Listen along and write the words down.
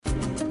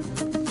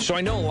So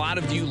I know a lot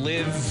of you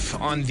live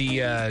on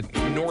the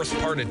north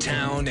part of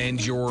town, and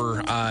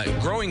you're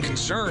growing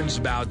concerns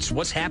about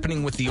what's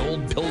happening with the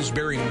old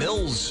Pillsbury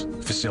Mills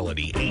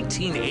facility,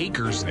 18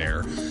 acres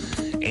there.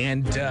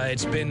 And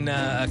it's been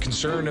a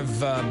concern of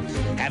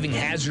having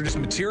hazardous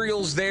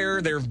materials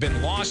there. There have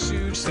been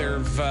lawsuits. There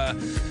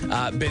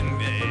have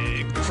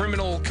been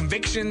criminal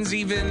convictions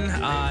even,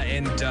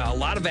 and a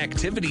lot of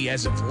activity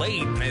as of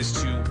late as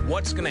to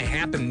what's going to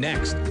happen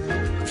next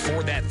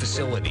for that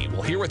facility.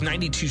 Well, here with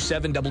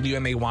 92.7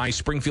 WMAY,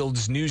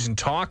 Springfield's News and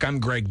Talk, I'm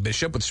Greg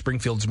Bishop with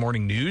Springfield's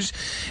Morning News,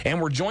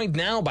 and we're joined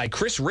now by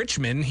Chris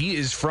Richmond. He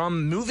is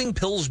from Moving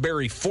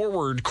Pillsbury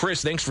Forward.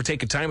 Chris, thanks for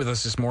taking time with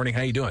us this morning.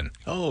 How you doing?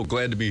 Oh,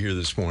 glad to be here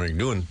this morning.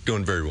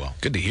 Doing very well.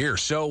 Good to hear.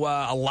 So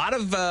a lot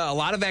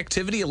of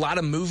activity, a lot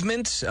of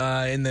movement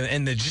in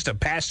the just the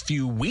past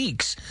few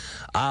weeks.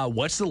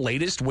 What's the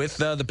latest with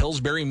the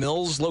Pillsbury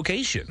Mills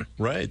location?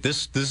 Right.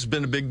 This has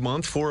been a big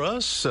month for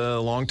us. A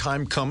long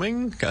time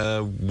coming.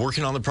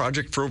 Working on the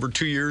project for over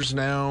 2 years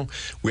now.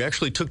 We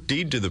actually took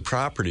deed to the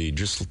property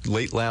just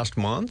late last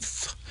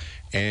month.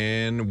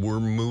 And we're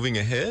moving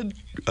ahead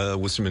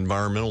with some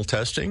environmental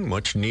testing,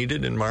 much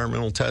needed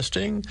environmental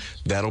testing.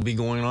 That'll be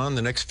going on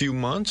the next few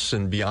months.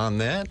 And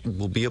beyond that,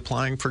 we'll be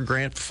applying for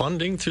grant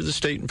funding through the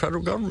state and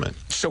federal government.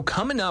 So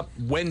coming up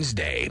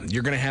Wednesday,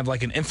 you're going to have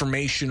like an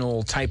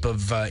informational type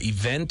of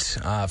event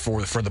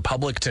for the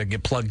public to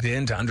get plugged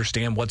in to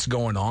understand what's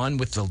going on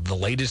with the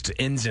latest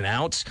ins and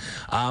outs.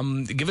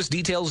 Give us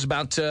details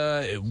about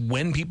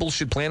when people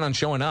should plan on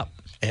showing up.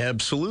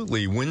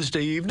 Absolutely.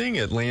 Wednesday evening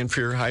at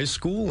Lanphier High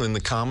School in the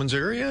Commons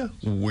area,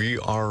 we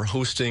are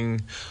hosting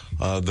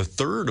the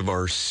third of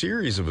our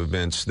series of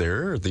events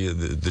there.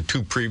 The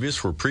two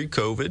previous were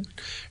pre-COVID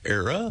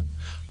era.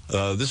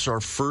 This is our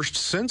first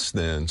since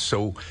then.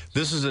 So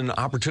this is an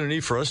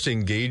opportunity for us to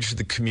engage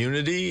the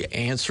community,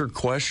 answer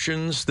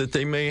questions that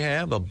they may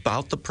have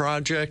about the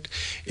project.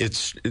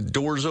 It's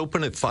doors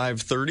open at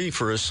 5:30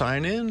 for a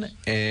sign-in,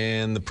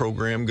 and the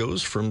program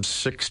goes from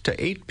 6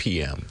 to 8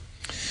 p.m.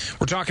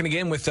 We're talking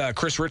again with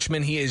Chris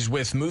Richmond. He is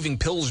with Moving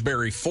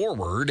Pillsbury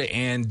Forward,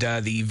 and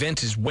the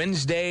event is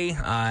Wednesday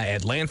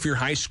at Lanphier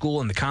High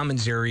School in the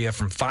Commons area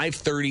from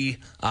 5:30.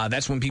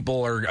 That's when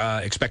people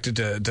are expected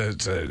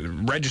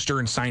to register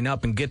and sign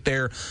up and get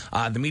there.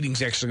 The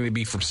meeting's actually going to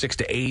be from 6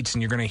 to 8,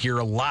 and you're going to hear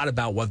a lot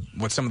about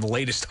what some of the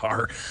latest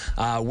are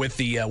with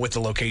the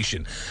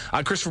location.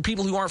 Chris, for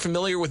people who aren't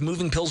familiar with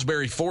Moving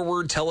Pillsbury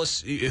Forward, tell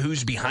us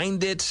who's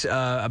behind it,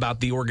 about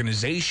the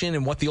organization,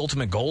 and what the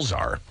ultimate goals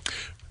are.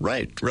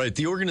 Right.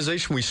 The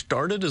organization we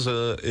started is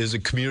a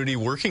community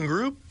working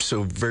group,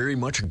 so very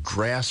much a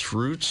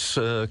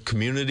grassroots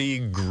community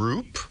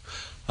group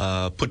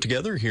put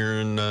together here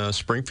in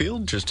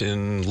Springfield just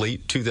in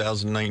late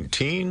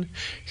 2019.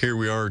 Here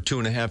we are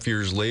 2.5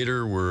 years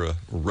later. We're a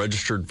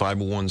registered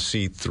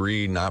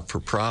 501c3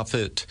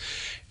 not-for-profit,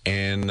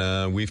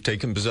 and we've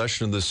taken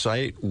possession of the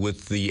site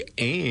with the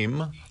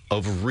aim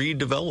of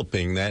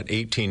redeveloping that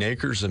 18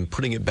 acres and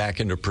putting it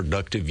back into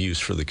productive use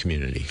for the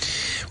community.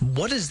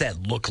 What does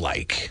that look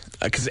like?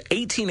 Because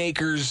 18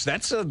 acres,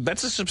 that's a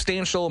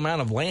substantial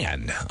amount of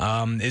land.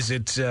 Is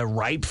it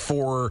ripe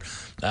for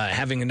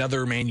having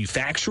another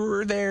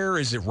manufacturer there?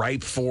 Is it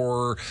ripe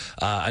for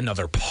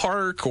another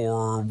park?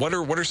 Or what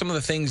are some of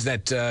the things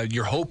that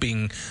you're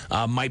hoping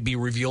might be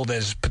revealed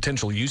as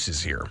potential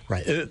uses here?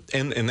 Right,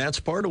 and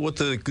that's part of what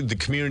the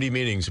community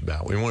meeting's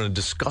about. We want to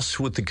discuss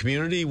with the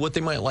community what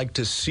they might like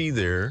to see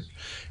there,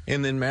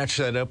 and then match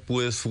that up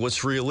with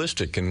what's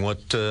realistic and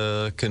what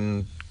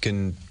can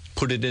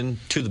put it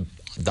into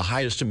the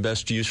highest and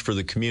best use for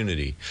the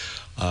community.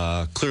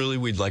 Clearly,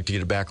 we'd like to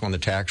get it back on the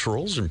tax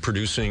rolls and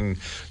producing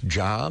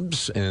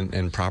jobs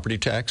and property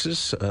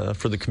taxes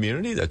for the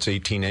community. That's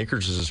 18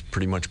 acres has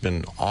pretty much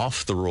been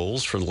off the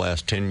rolls for the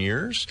last 10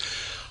 years.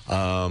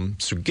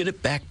 So get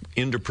it back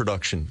into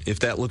production.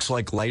 If that looks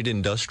like light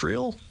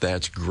industrial,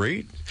 that's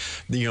great.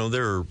 You know,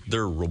 there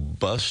are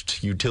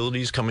robust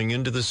utilities coming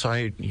into the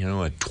site, you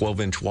know, a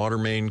 12-inch water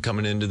main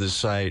coming into the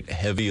site,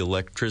 heavy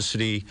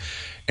electricity,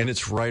 and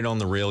it's right on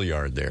the rail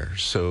yard there.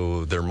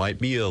 So there might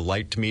be a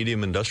light to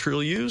medium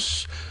industrial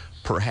use,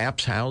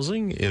 perhaps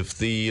housing if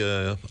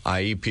the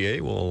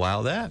IEPA will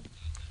allow that,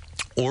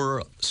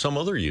 or some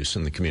other use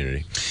in the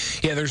community.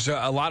 Yeah, there's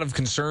a lot of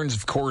concerns,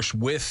 of course,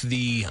 with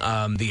the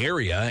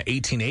area,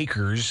 18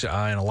 acres,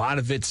 and a lot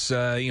of it's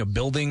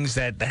buildings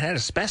that had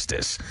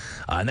asbestos,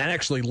 and that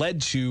actually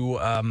led to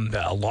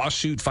a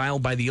lawsuit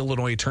filed by the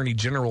Illinois Attorney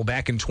General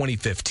back in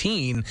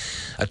 2015.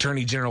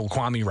 Attorney General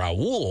Kwame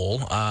Raoul,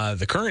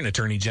 the current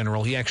Attorney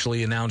General, he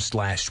actually announced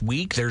last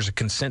week there's a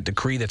consent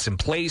decree that's in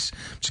place.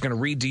 I'm just going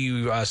to read to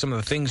you some of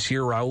the things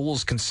here.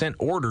 Raoul's consent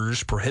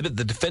orders prohibit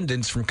the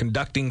defendants from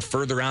conducting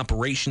further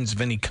operations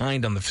of any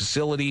kind on the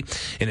facility.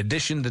 In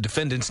addition, the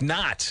defendants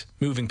not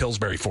moving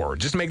Pillsbury forward.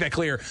 Just to make that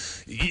clear,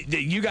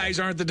 you guys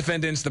aren't the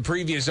defendants. The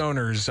previous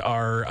owners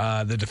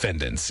are the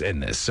defendants in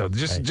this. So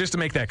just to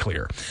make that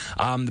clear.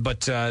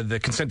 But the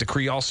consent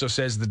decree also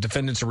says the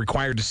defendants are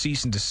required to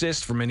cease and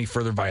desist from any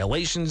further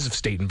violations of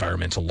state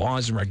environmental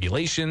laws and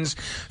regulations.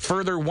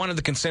 Further, one of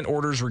the consent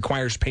orders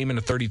requires payment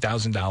of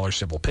 $30,000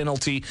 civil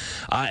penalty.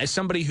 As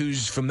somebody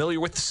who's familiar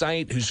with the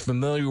site, who's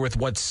familiar with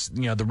what's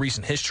the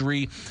recent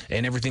history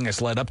and everything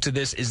that's led up to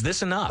this, is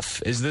this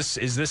enough? Is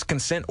this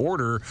consent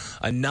order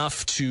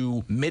enough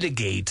to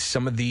mitigate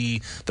some of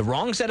the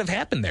wrongs that have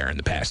happened there in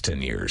the past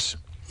 10 years?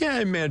 Yeah,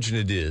 I imagine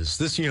it is.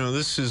 This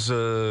is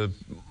a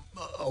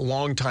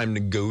long time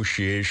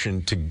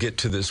negotiation to get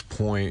to this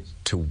point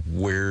to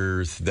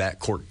where that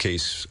court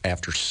case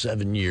after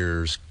 7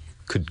 years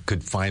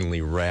could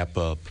finally wrap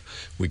up.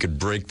 We could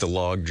break the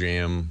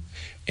logjam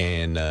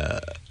and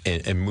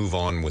move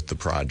on with the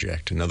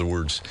project. In other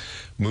words,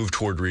 move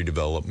toward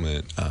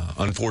redevelopment.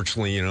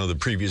 Unfortunately, the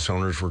previous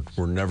owners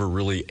were never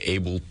really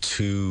able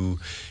to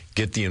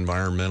get the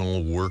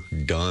environmental work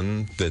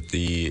done that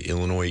the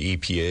Illinois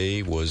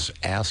EPA was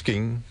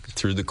asking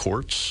through the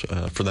courts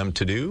for them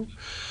to do.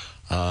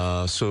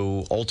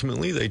 So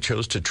ultimately, they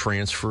chose to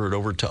transfer it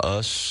over to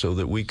us so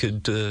that we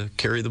could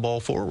carry the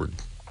ball forward.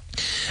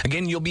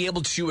 Again, you'll be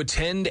able to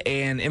attend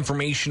an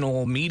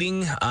informational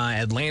meeting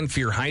at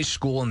Lanphier High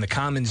School in the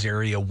Commons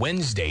area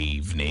Wednesday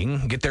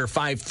evening. Get there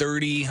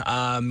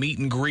 5:30, meet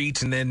and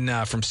greet, and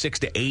then from 6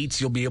 to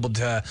 8, you'll be able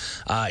to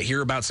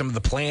hear about some of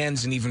the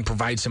plans and even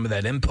provide some of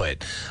that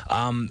input.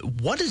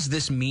 What does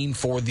this mean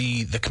for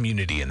the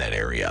community in that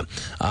area?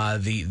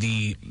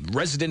 The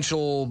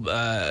residential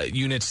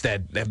units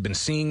that have been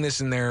seeing this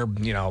in their,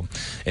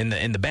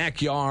 in the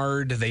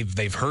backyard,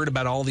 they've heard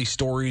about all these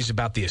stories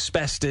about the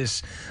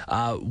asbestos.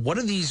 What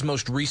do these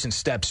most recent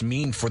steps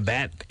mean for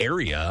that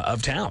area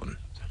of town?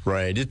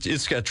 Right.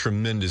 It's got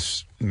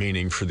tremendous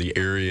meaning for the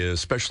area,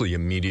 especially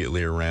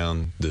immediately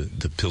around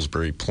the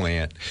Pillsbury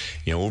plant.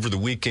 Over the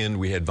weekend,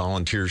 we had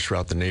volunteers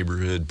throughout the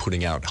neighborhood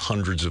putting out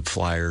hundreds of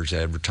flyers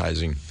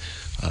advertising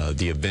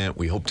the event.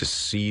 We hope to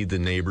see the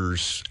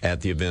neighbors at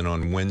the event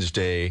on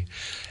Wednesday.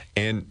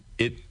 And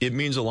it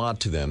means a lot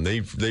to them.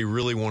 They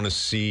really want to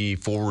see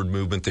forward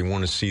movement. They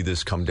want to see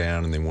this come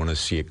down, and they want to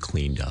see it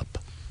cleaned up.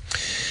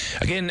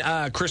 Again,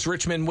 Chris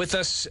Richmond with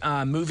us,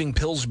 moving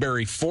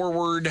Pillsbury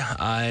forward,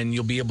 and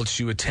you'll be able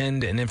to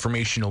attend an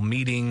informational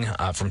meeting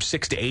from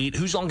 6 to 8.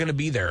 Who's all going to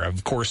be there?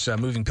 Of course,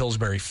 moving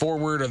Pillsbury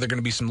forward. Are there going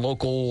to be some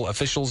local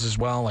officials as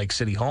well, like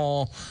City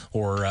Hall,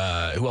 or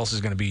who else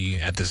is going to be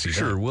at this event?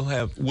 Sure,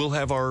 we'll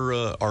have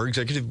our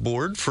executive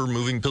board for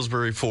moving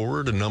Pillsbury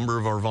forward. A number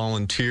of our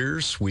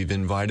volunteers. We've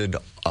invited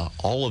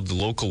all of the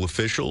local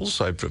officials.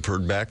 I've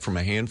heard back from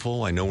a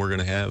handful. I know we're going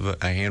to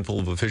have a handful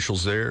of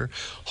officials there,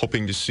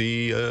 hoping to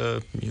see,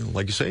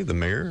 like you say, the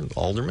mayor,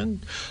 aldermen,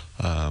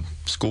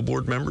 school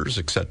board members,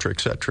 et cetera, et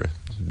cetera.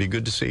 It'd be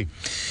good to see.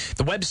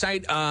 The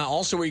website,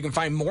 also where you can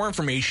find more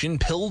information,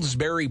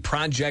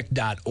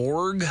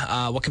 pillsburyproject.org.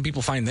 What can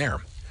people find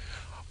there?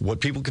 What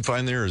people can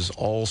find there is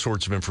all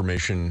sorts of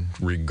information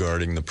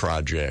regarding the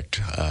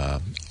project, our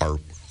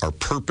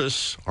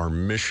purpose, our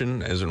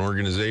mission as an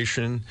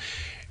organization,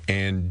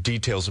 and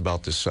details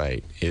about the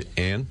site.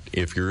 And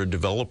if you're a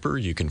developer,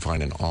 you can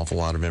find an awful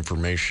lot of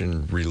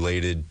information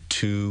related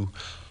to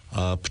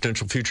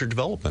potential future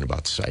development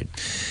about the site.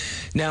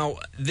 Now,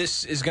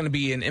 this is going to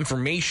be an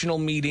informational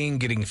meeting,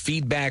 getting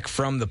feedback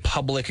from the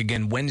public,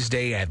 again,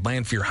 Wednesday at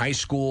Lanphier High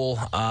School.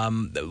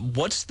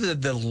 What's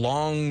the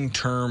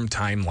long-term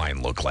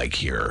timeline look like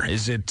here?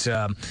 Is it,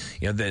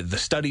 the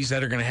studies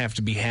that are going to have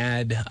to be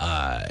had?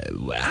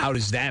 How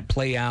does that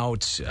play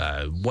out?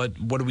 What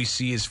do we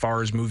see as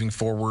far as moving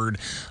forward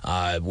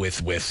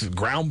with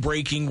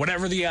groundbreaking,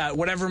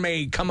 whatever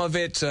may come of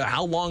it?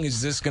 How long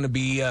is this going to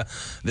be,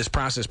 this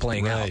process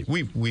playing out?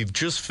 We've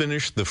just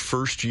finished the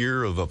first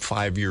year of a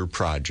 5-year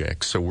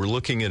project, so we're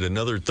looking at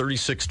another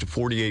 36 to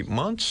 48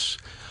 months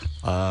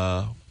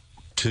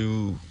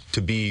to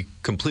be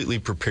completely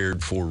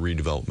prepared for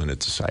redevelopment at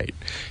the site.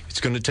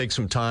 It's going to take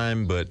some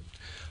time, but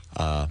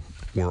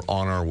we're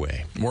on our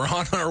way. We're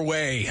on our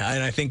way,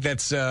 and I think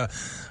that's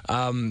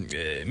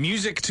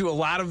music to a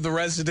lot of the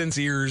residents'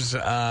 ears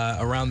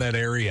around that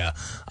area.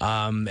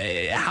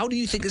 How do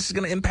you think this is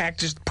going to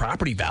impact just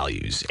property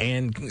values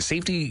and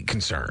safety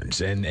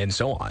concerns and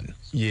so on?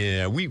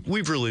 Yeah,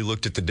 we've really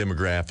looked at the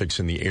demographics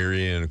in the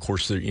area, and of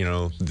course,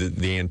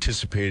 the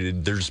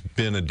anticipated. There's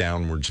been a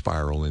downward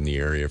spiral in the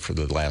area for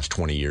the last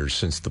 20 years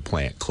since the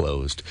plant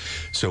closed.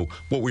 So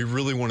what we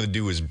really want to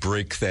do is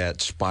break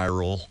that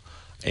spiral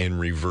and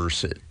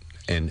reverse it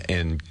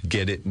and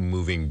get it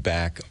moving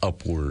back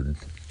upward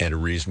at a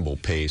reasonable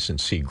pace and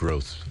see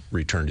growth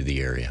return to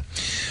the area.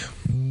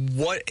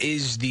 what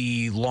is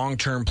the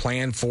long-term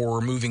plan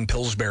for moving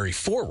Pillsbury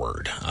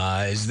forward?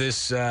 Is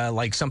this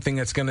like something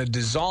that's going to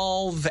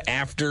dissolve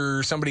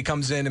after somebody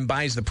comes in and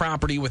buys the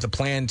property with a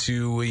plan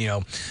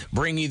to,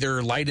 bring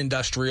either light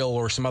industrial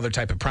or some other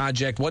type of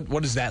project? What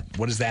does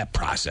that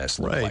process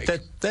look like?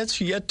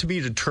 That's yet to be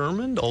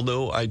determined,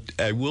 although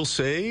I will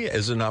say,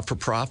 as a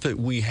not-for-profit,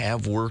 we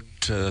have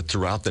worked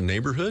throughout the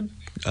neighborhood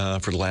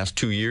for the last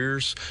 2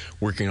 years,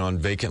 working on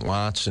vacant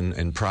lots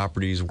and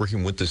properties,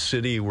 working with the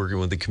city, working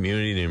with the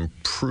community to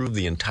improve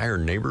the entire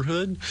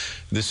neighborhood.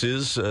 This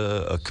is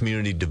a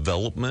community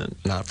development,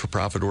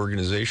 not-for-profit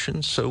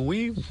organization, so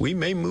we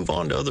may move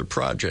on to other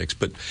projects,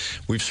 but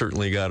we've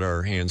certainly got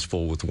our hands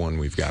full with the one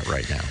we've got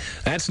right now.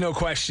 That's no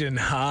question.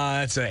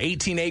 It's an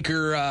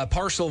 18-acre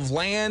parcel of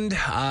land,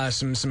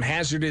 some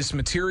hazardous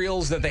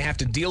materials that they have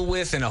to deal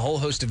with, and a whole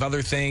host of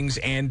other things.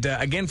 And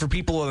again, for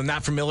people who are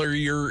not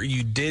familiar,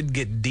 you did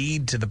get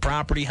deed to the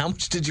property. How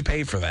much did you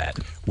pay for that?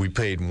 We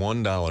paid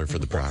 $1 for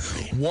the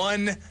property.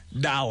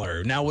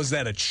 $1. Now, was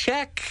that a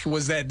check?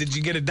 Did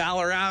you get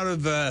 $1 out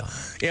of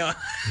out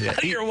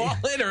of your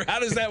wallet, or how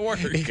does that work?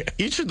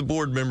 Each of the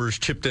board members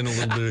chipped in a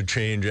little bit of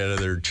change out of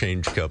their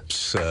change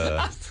cups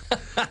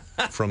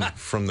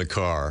from the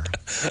car.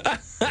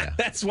 Yeah.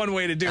 That's one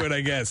way to do it,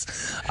 I guess.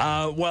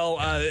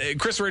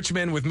 Chris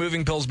Richmond with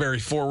Moving Pillsbury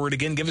Forward.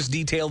 Again, give us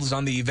details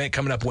on the event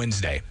coming up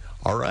Wednesday.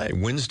 All right,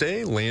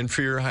 Wednesday,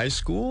 Lanphier High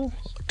School.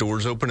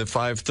 Doors open at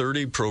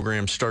 5:30.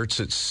 Program starts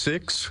at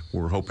 6.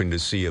 We're hoping to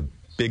see a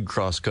big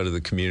cross-cut of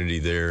the community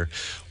there.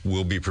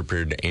 We'll be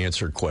prepared to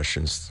answer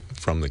questions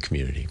from the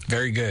community.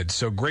 Very good.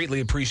 So greatly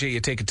appreciate you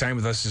taking time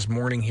with us this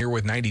morning here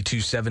with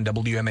 92.7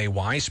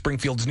 WMAY,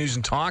 Springfield's News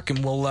and Talk,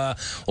 and we'll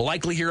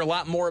likely hear a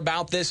lot more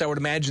about this. I would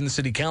imagine the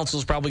City Council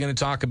is probably going to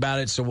talk about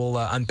it, so we'll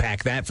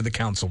unpack that for the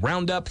Council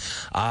Roundup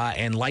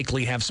and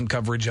likely have some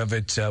coverage of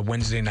it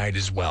Wednesday night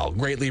as well.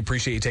 Greatly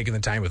appreciate you taking the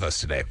time with us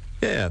today.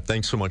 Yeah,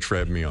 thanks so much for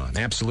having me on.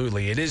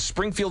 Absolutely. It is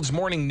Springfield's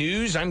Morning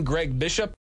News. I'm Greg Bishop.